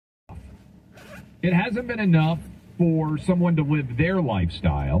It hasn't been enough for someone to live their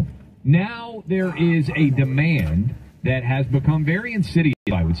lifestyle. Now there is a demand that has become very insidious,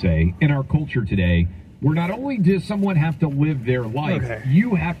 I would say, in our culture today, where not only does someone have to live their life,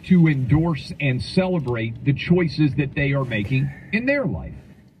 you have to endorse and celebrate the choices that they are making in their life.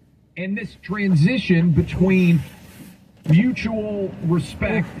 And this transition between mutual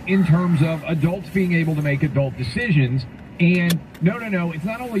respect in terms of adults being able to make adult decisions and no, it's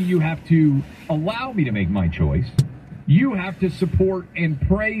not only you have to allow me to make my choice, you have to support and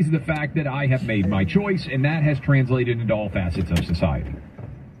praise the fact that I have made my choice, and that has translated into all facets of society.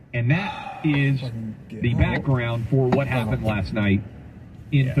 And that is the background for what happened last night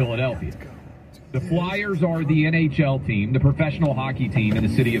in Philadelphia. The Flyers are the NHL team, the professional hockey team in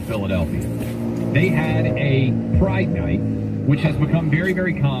the city of Philadelphia. They had a Pride Night, which has become very,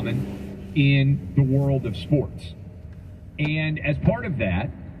 very common in the world of sports. And as part of that,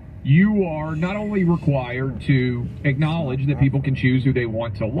 you are not only required to acknowledge that people can choose who they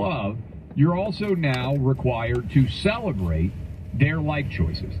want to love, you're also now required to celebrate their life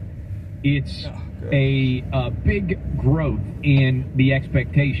choices. It's a big growth in the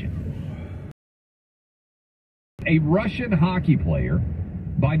expectation. A Russian hockey player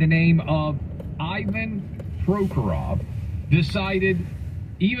by the name of Ivan Prokhorov decided,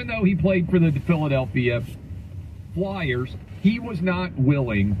 even though he played for the Philadelphia Flyers, he was not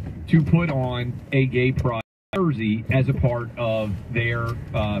willing to put on a gay pride jersey as a part of their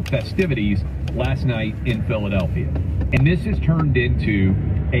festivities last night in Philadelphia. And this has turned into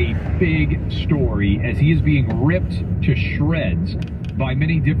a big story as he is being ripped to shreds by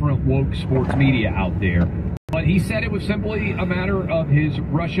many different woke sports media out there. But he said it was simply a matter of his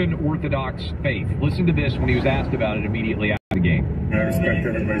Russian Orthodox faith. Listen to this when he was asked about it immediately after the game. I respect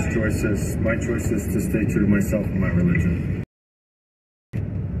everybody's choices. My choice is to stay true to myself and my religion.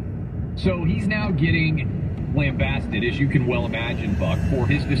 So he's now getting lambasted, as you can well imagine, Buck, for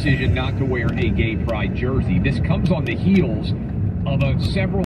his decision not to wear a gay pride jersey. This comes on the heels of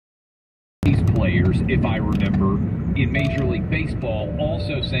several players, if I remember, in Major League Baseball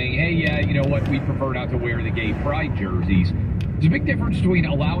also saying, hey, yeah, you know what, we prefer not to wear the gay pride jerseys. There's a big difference between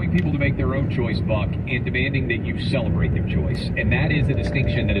allowing people to make their own choice, Buck, and demanding that you celebrate their choice. And that is a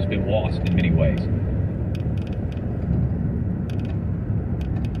distinction that has been lost in many ways.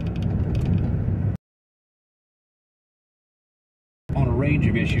 On a range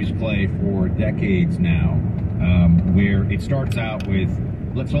of issues, Clay, for decades now, where it starts out with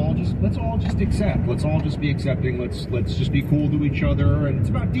let's all just accept. Let's all just be accepting. Let's just be cool to each other, and it's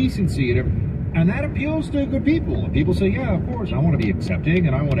about decency, and that appeals to good people. And people say, yeah, of course, I want to be accepting,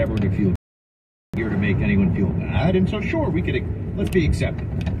 and I want everyone to feel here to make anyone feel bad. And so, sure, let's be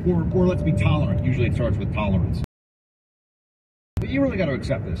accepting, or let's be tolerant. Usually, it starts with tolerance. But you really got to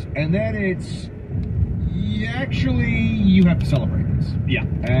accept this, and then you have to celebrate this. Yeah,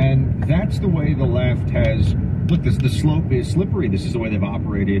 and that's the way the left has. Look, the slope is slippery. This is the way they've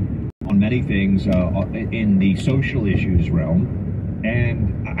operated on many things in the social issues realm.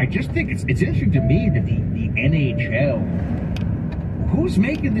 And I just think it's interesting to me that the NHL, who's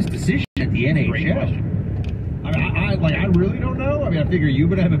making this decision at the NHL? Great question. I really don't know. I mean, I figure you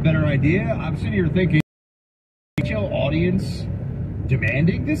would have a better idea. I'm sitting here thinking, NHL audience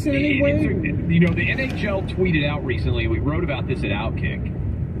demanding this in any way? You know, the NHL tweeted out recently, we wrote about this at Outkick,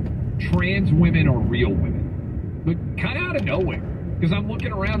 trans women are real women. But kind of out of nowhere, because I'm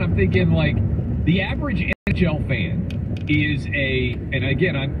looking around, I'm thinking, like, the average NHL fan is and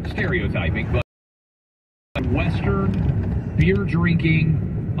again, I'm stereotyping, but Western,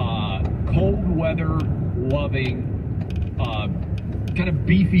 beer-drinking, cold-weather-loving, kind of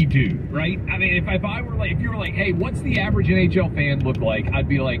beefy dude, right? I mean, if you were like, hey, what's the average NHL fan look like? I'd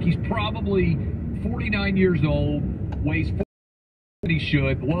be like, he's probably 49 years old, weighs 4 he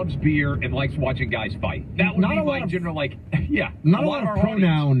should, loves beer, and likes watching guys fight. That would be my general, like, yeah. Not a lot of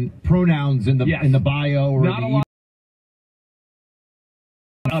pronouns in the bio or not a lot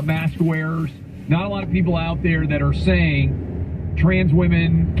of mask wearers. Not a lot of people out there that are saying trans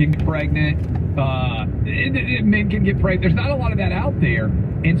women can get pregnant, men can get pregnant. There's not a lot of that out there.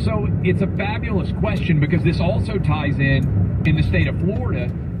 And so it's a fabulous question because this also ties in the state of Florida.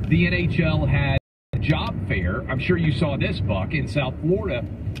 The NHL had job fair, I'm sure you saw this, Buck, in South Florida,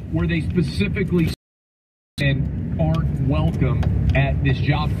 where they specifically and aren't welcome at this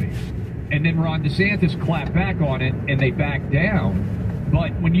job fair. And then Ron DeSantis clapped back on it, and they backed down.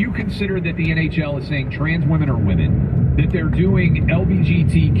 But when you consider that the NHL is saying trans women are women, that they're doing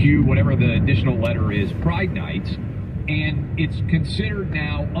LGBTQ, whatever the additional letter is, Pride Nights, and it's considered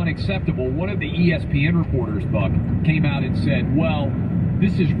now unacceptable. One of the ESPN reporters, Buck, came out and said, well,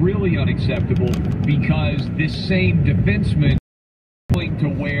 this is really unacceptable because this same defenseman is willing to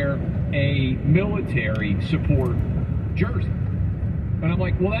wear a military support jersey. And I'm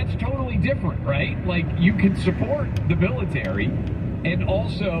like, well, that's totally different, right? Like, you can support the military and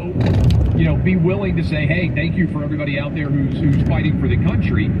also, you know, be willing to say, hey, thank you for everybody out there who's fighting for the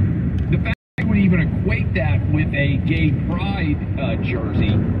country. The fact that I would even equate that with a gay pride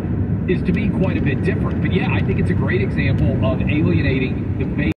jersey is, to me, quite a bit different. But yeah, I think it's a great example of alienating the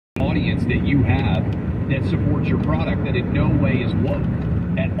base audience that you have that supports your product, that in no way is woke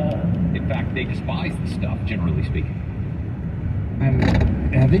at all. In fact, they despise the stuff, generally speaking.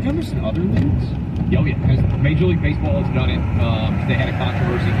 And have they done this in other leagues? Oh, yeah, because Major League Baseball has done it. They had a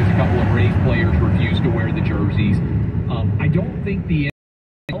controversy because a couple of Rays players refused to wear the jerseys. I don't think the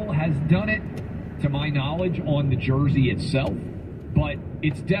NFL has done it, to my knowledge, on the jersey itself, but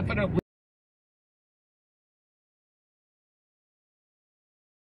it's definitely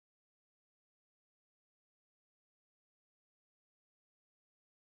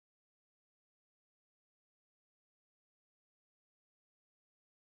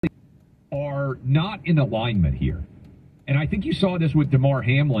are not in alignment here. And I think you saw this with Damar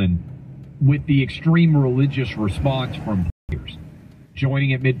Hamlin with the extreme religious response from players.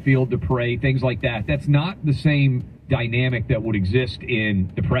 Joining at midfield to pray, things like that. That's not the same dynamic that would exist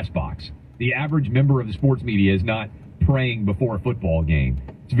in the press box. The average member of the sports media is not praying before a football game.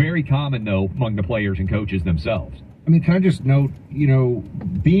 It's very common, though, among the players and coaches themselves. I mean, can I just note, you know,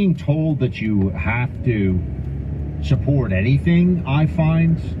 being told that you have to support anything, I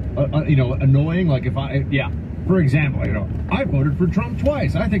find, you know, annoying. Like if for example, you know, I voted for Trump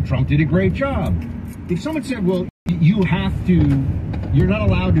twice. I think Trump did a great job. If someone said, well, you have to, you're not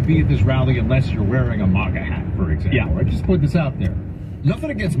allowed to be at this rally unless you're wearing a MAGA hat, for example. Yeah. I just put this out there. Nothing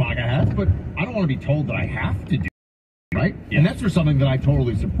against MAGA hats, but I don't want to be told that I have to do it, right? Yeah. And that's for something that I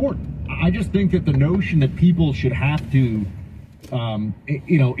totally support. I just think that the notion that people should have to,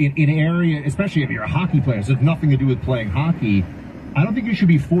 you know, in area, especially if you're a hockey player, so it's nothing to do with playing hockey. I don't think you should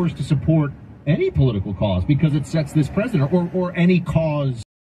be forced to support any political cause because it sets this precedent, or any cause.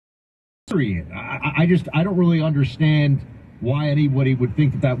 Period. I don't really understand why anybody would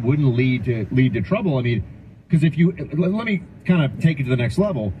think that that wouldn't lead to trouble. I mean, because if you let me kind of take it to the next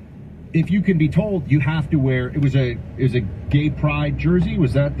level. If you can be told you have to wear, it was a gay pride jersey.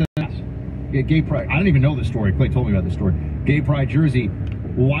 Was that the gay pride? I don't even know the story. Clay told me about the story. Gay pride jersey.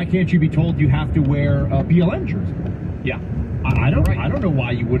 Why can't you be told you have to wear a BLM jersey? Yeah, I don't know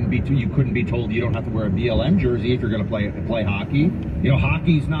why you couldn't be told you don't have to wear a BLM jersey if you're going to play hockey. You know,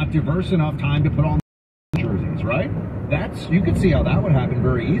 hockey's not diverse enough time to put on jerseys, right? You could see how that would happen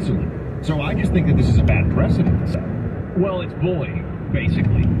very easily. So I just think that this is a bad precedent to set. Well, it's bullying,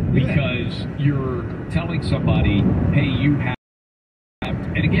 basically, because you're telling somebody, hey, you have,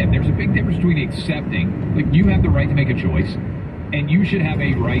 and again, there's a big difference between accepting, like, you have the right to make a choice, and you should have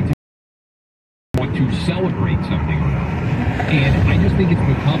a right to want to celebrate something or not. And I just think it's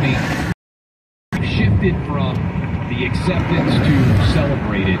becoming shifted from the acceptance to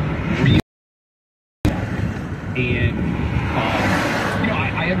celebrate it. And, you know,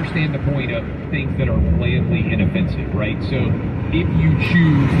 I understand the point of things that are blandly inoffensive, right? So if you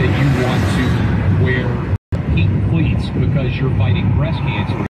choose that you want to wear pink cleats because you're fighting breast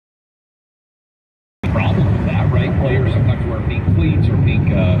cancer, problem with that, right? Players sometimes wear pink cleats or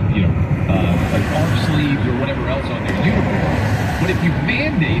pink, like arm sleeves or whatever else on their uniform. But if you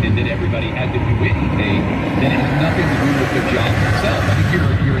mandated that everybody had to do anything, then it has nothing to do with the job itself. I think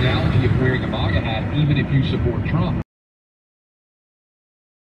your analogy of wearing a MAGA hat, even if you support Trump,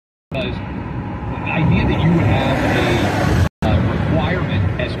 because the idea that you would have a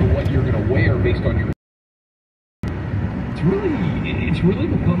requirement as to what you're going to wear based on your, it's really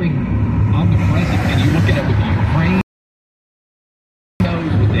becoming omnipresent. And you look at it with the Ukraine,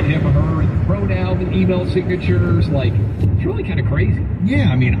 with the him, her, and the pronoun, and email signatures, like, it's really kind of crazy. Yeah,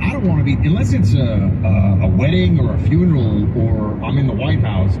 I mean, I don't want to be, unless it's a wedding or a funeral or I'm in the White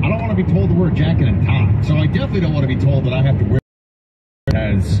House, I don't want to be told to wear a jacket and tie. So I definitely don't want to be told that I have to wear it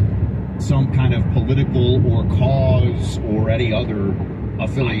as some kind of political or cause or any other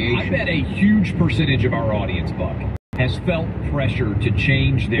affiliation. I bet a huge percentage of our audience, Buck, has felt pressure to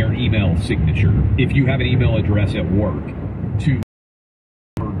change their email signature, if you have an email address at work, to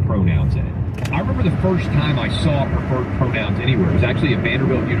preferred pronouns in it. I remember the first time I saw preferred pronouns anywhere. It was actually at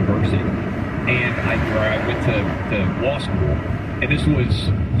Vanderbilt University, and where I went to law school, and this was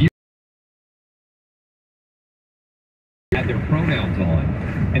years had their pronouns on,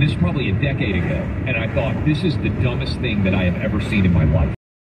 and this is probably a decade ago, and I thought, this is the dumbest thing that I have ever seen in my life.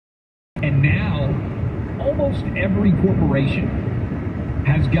 And now, almost every corporation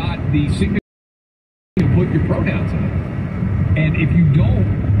has got the signature to put your pronouns in it. And if you don't,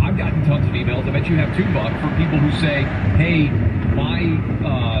 I've gotten tons of emails. I bet you have $2 from people who say, hey, my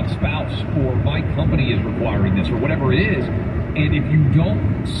spouse or my company is requiring this or whatever it is. And if you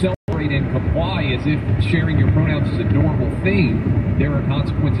don't celebrate and comply as if sharing your pronouns is a normal thing, there are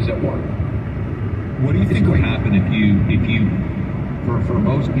consequences at work. What do you think would happen if you for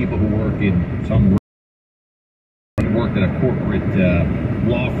most people who work in some worked at a corporate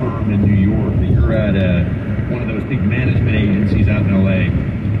law firm in New York, that you're at one of those big management agencies out in LA,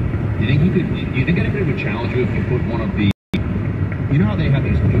 do you think anybody would challenge you if you put one of the, you know how they have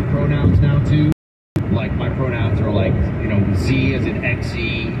these new pronouns now too? Like my pronouns are like, you know, Z as in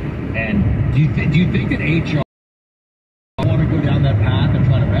XE, and do you think that HR want to go down that path and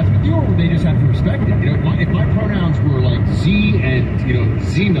try to mess with you, or would they just have to respect it? You know, if my pronouns were like Z and, you know,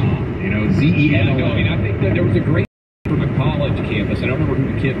 Zena, you know, Z-E-N-O. No, I mean, I think that there was a great from a college campus. I don't remember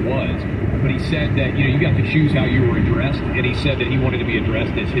who the kid was, but he said that, you know, you got to choose how you were addressed, and he said that he wanted to be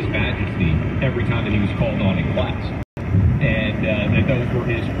addressed as His Majesty every time that he was called on in class. And that those were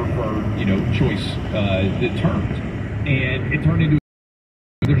his preferred, you know, choice terms. And it turned into,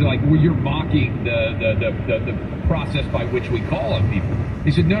 there's like, well, you're mocking the process by which we call on people.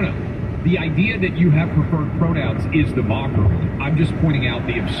 He said, no. The idea that you have preferred pronouns is the mockery. I'm just pointing out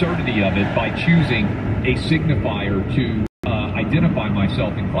the absurdity of it by choosing a signifier to identify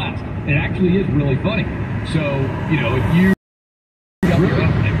myself in class. It actually is really funny. So, you know, if you...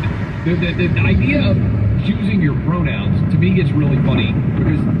 The idea of choosing your pronouns, to me, gets really funny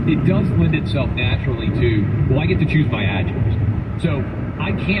because it does lend itself naturally to, well, I get to choose my adjectives. So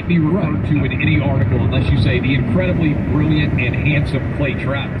I can't be referred to in any article unless you say the incredibly brilliant and handsome Clay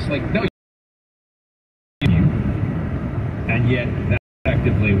Travis. Like, no. And yet, that's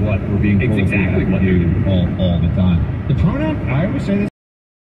effectively what we're being told exactly what we do all the time. The pronoun, I always say this,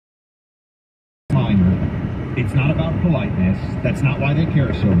 minor. It's not about politeness. That's not why they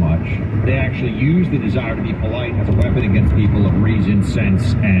care so much. They actually use the desire to be polite as a weapon against people of reason,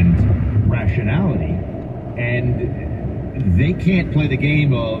 sense, and rationality. And they can't play the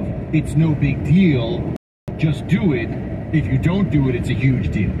game of, it's no big deal, just do it. If you don't do it, it's a huge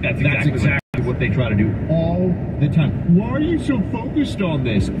deal. That's exactly what they try to do all the time. Why are you so focused on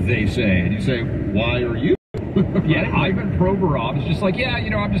this, they say. And you say, why are you? Yeah, Ivan Provorov is just like, yeah, you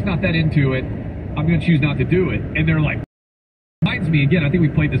know, I'm just not that into it. I'm going to choose not to do it. And they're like, reminds me again, I think we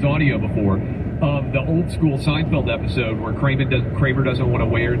played this audio before, of the old school Seinfeld episode where Kramer doesn't want to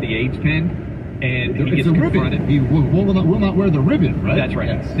wear the AIDS pin. And he gets confronted. He will not wear the ribbon, right? That's right.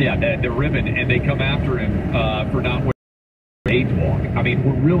 Yes. Yeah, the ribbon. And they come after him for not wearing the AIDS walk. I mean,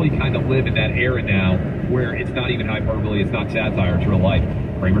 we're really kind of live in that era now where it's not even hyperbole, it's not satire, it's real life.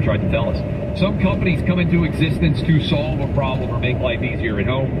 Kramer tried to tell us. Some companies come into existence to solve a problem or make life easier at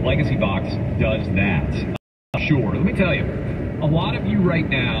home. Legacy Box does that. Sure. Let me tell you, a lot of you right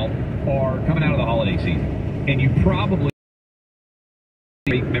now are coming out of the holiday season, and you probably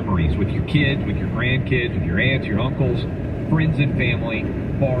make memories with your kids, with your grandkids, with your aunts, your uncles, friends and family,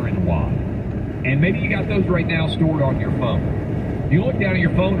 far and wide. And maybe you got those right now stored on your phone. You look down at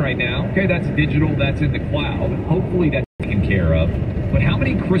your phone right now, okay, that's digital, that's in the cloud. Hopefully that's taken care of. But how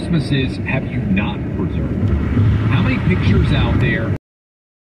many Christmases have you not preserved? How many pictures out there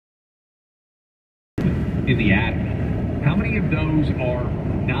in the attic? How many of those are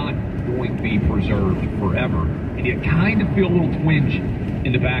not going to be preserved forever? And you kind of feel a little twinge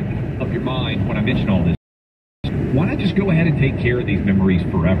in the back of your mind when I mention all this. Why not just go ahead and take care of these memories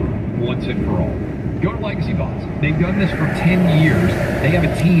forever, once and for all? Go to Legacy Box. They've done this for 10 years. They have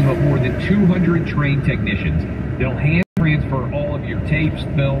a team of more than 200 trained technicians. They'll hand transfer all of your tapes,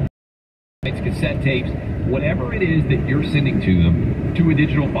 film, cassette tapes, whatever it is that you're sending to them, to a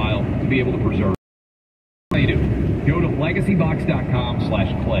digital file to be able to preserve. What do you do? Go to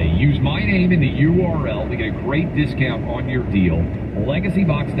legacybox.com/clay. Use my name in the URL to get a great discount on your deal.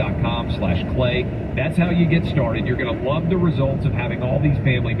 Legacybox.com/clay. That's how you get started. You're going to love the results of having all these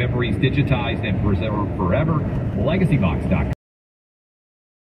family memories digitized and preserved forever. Legacybox.com.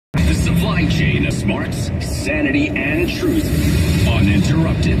 The supply chain of smarts, sanity, and truth.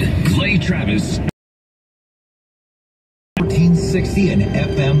 Uninterrupted. Clay Travis. 1460 and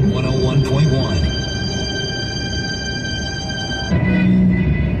FM 101.1.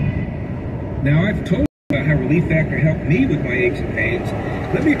 Now, I've told you about how Relief Factor helped me with my aches and pains.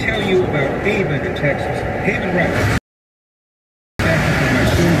 Let me tell you about Haven in Texas. Haven Rock. Factor for my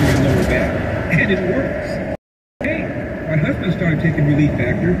shoulder and lower back. And it works. Hey, my husband started taking Relief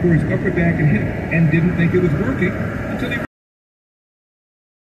Factor for his upper back and hip and didn't think it was working until the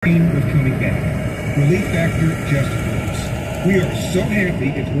pain was coming back. Relief Factor just works. We are so happy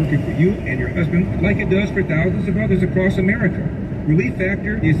it's working for you and your husband like it does for thousands of others across America. Relief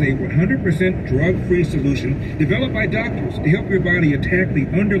Factor is a 100% drug-free solution developed by doctors to help your body attack the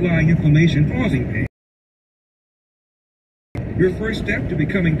underlying inflammation causing pain. Your first step to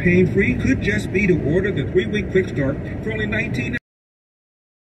becoming pain-free could just be to order the 3-week quick start for only $19.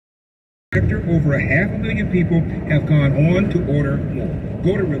 Over 500,000 people have gone on to order more.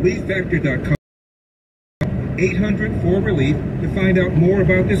 Go to relieffactor.com, 800-4RELIEF, to find out more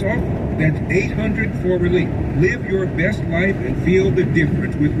about this offer. That's 800-4RELIEF. Live your best life and feel the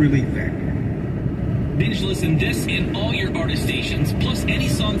difference with Relief Factor. Binge listen this and all your artist stations, plus any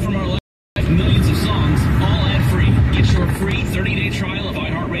song from our life, millions of songs, all ad-free. Get your free 30-day trial of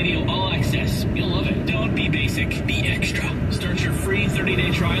iHeartRadio All Access. You'll love it. Don't be basic, be extra. Start your free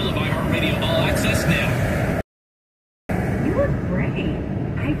 30-day trial of iHeartRadio All Access now. You look great.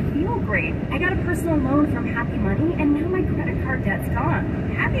 I feel great. I got a personal loan from Happy Money, and now my credit card debt's gone.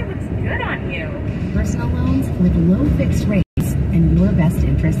 Happy looks good on you. Personal loans with low fixed rates and your best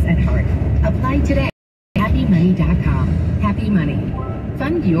interests at heart. Apply today at happymoney.com. Happy Money.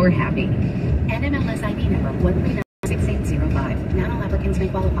 Fund your happy. NMLS ID number 1396805. Not all applicants may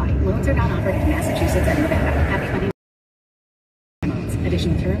qualify. Loans are not offered in Massachusetts and Nevada. Happy Money.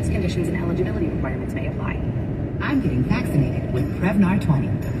 Additional terms, conditions, and eligibility requirements may apply. I'm getting vaccinated with Prevnar 20.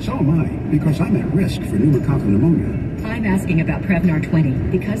 So am I, because I'm at risk for pneumococcal pneumonia. I'm asking about Prevnar 20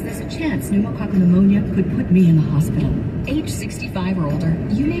 because there's a chance pneumococcal pneumonia could put me in the hospital. Age 65 or older,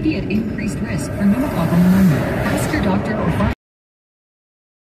 you may be at increased risk for pneumococcal pneumonia. Ask your doctor or pharmacist.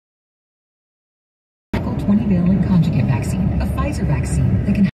 20-valent conjugate vaccine, a Pfizer vaccine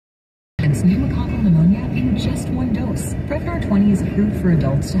that can against pneumococcal pneumonia in just one dose. Prevnar 20 is approved for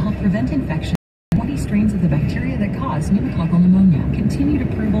adults to help prevent infection. 20 strains of the bacteria that cause pneumococcal pneumonia. Continued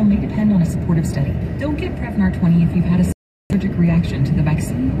approval may depend on a supportive study. Don't get Prevnar 20 if you've had a allergic reaction to the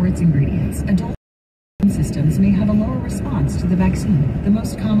vaccine or its ingredients. Adult immune systems may have a lower response to the vaccine. The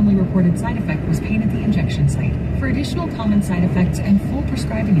most commonly reported side effect was pain at the injection site. For additional common side effects and full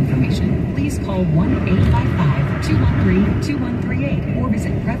prescribing information, please call 1-855-213-2138 or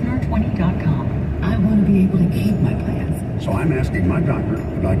visit Prevnar20.com. I want to be able to keep my plans. So I'm asking my doctor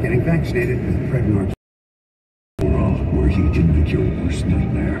about getting vaccinated with Prevnar. Well, where's each individual worst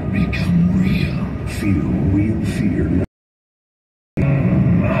nightmare? Become real. Feel real fear.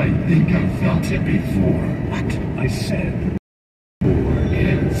 I think I've felt it before. What? I said.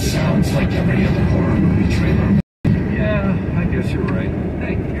 It sounds like every other horror movie trailer. Yeah, I guess you're right.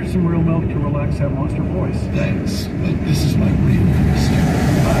 Hey, here's some real milk to relax that monster voice. Thanks, but this is my real voice.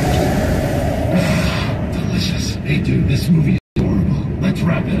 Delicious. Hey, dude, this movie is adorable. Let's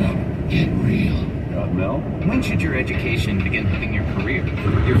wrap it up. Get real. Mel? When should your education begin living your career?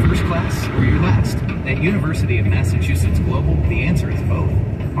 Your first class or your last? At University of Massachusetts Global, the answer is both.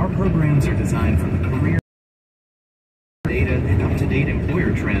 Our programs are designed from the career data and up-to-date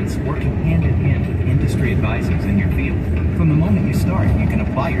employer trends, working hand-in-hand with industry advisors in your field. From the moment you start, you can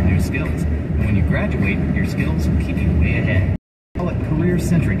apply your new skills. And when you graduate, your skills will keep you way ahead. Call it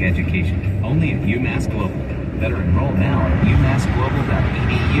career-centric education, only at UMass Global. Better enroll now at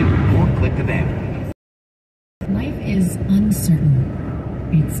umassglobal.edu or click the banner. Life is uncertain.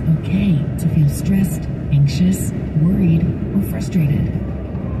 It's okay to feel stressed, anxious, worried, or frustrated.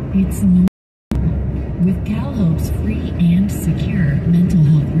 It's normal. With CalHope's free and secure mental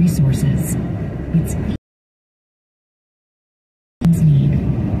health resources, it's easy need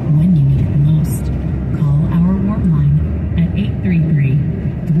when you need it the most. Call our warm line at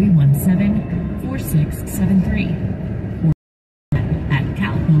 833-317-4673 or at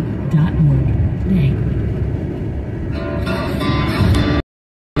calhope.org today.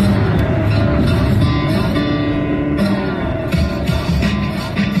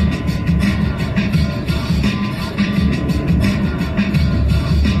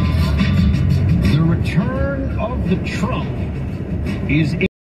 The Trump is in,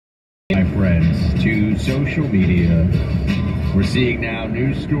 my friends, to social media. We're seeing now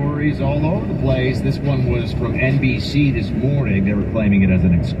news stories all over the place. This one was from NBC this morning. They were claiming it as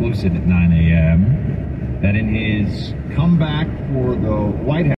an exclusive at 9 a.m. that in his comeback for the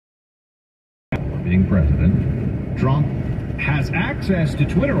White House, being president, Trump has access to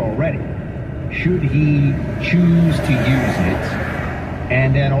Twitter already, should he choose to use it.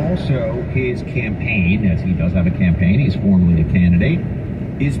 And then also his campaign, as he does have a campaign, he's formally a candidate,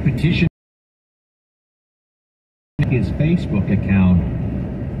 is petitioning his Facebook account.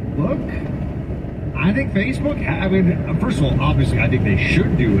 Look, I think Facebook, I mean, first of all, obviously I think they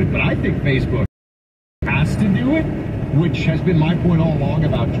should do it, but I think Facebook has to do it, which has been my point all along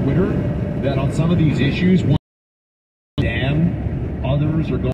about Twitter, that on some of these issues, one damn are going